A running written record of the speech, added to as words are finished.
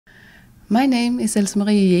My name is Else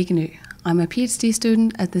Marie Jegenø. I'm a PhD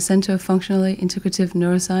student at the Center of Functionally Integrative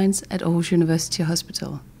Neuroscience at Aarhus University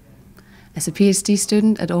Hospital. As a PhD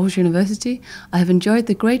student at Aarhus University, I have enjoyed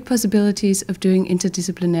the great possibilities of doing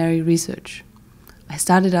interdisciplinary research. I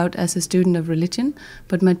started out as a student of religion,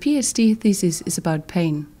 but my PhD thesis is about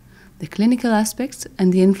pain, the clinical aspects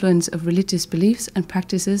and the influence of religious beliefs and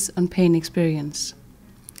practices on pain experience.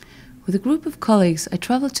 With a group of colleagues, I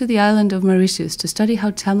traveled to the island of Mauritius to study how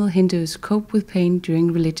Tamil Hindus cope with pain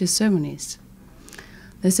during religious ceremonies.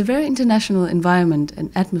 There's a very international environment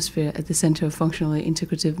and atmosphere at the Center of Functionally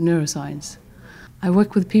Integrative Neuroscience. I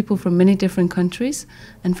work with people from many different countries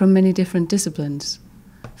and from many different disciplines: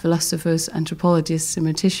 philosophers, anthropologists,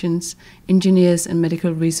 semanticians, engineers, and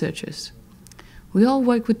medical researchers. We all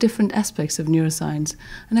work with different aspects of neuroscience,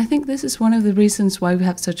 and I think this is one of the reasons why we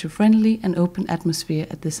have such a friendly and open atmosphere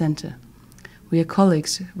at the center. We are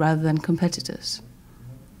colleagues rather than competitors.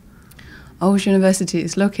 Aarhus University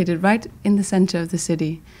is located right in the center of the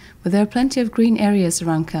city, but there are plenty of green areas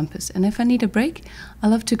around campus, and if I need a break, I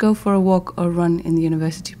love to go for a walk or run in the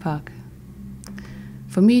university park.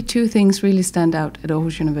 For me, two things really stand out at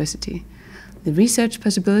Aarhus University: the research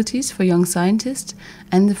possibilities for young scientists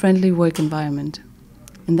and the friendly work environment.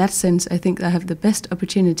 In that sense, I think I have the best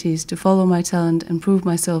opportunities to follow my talent and prove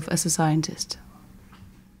myself as a scientist.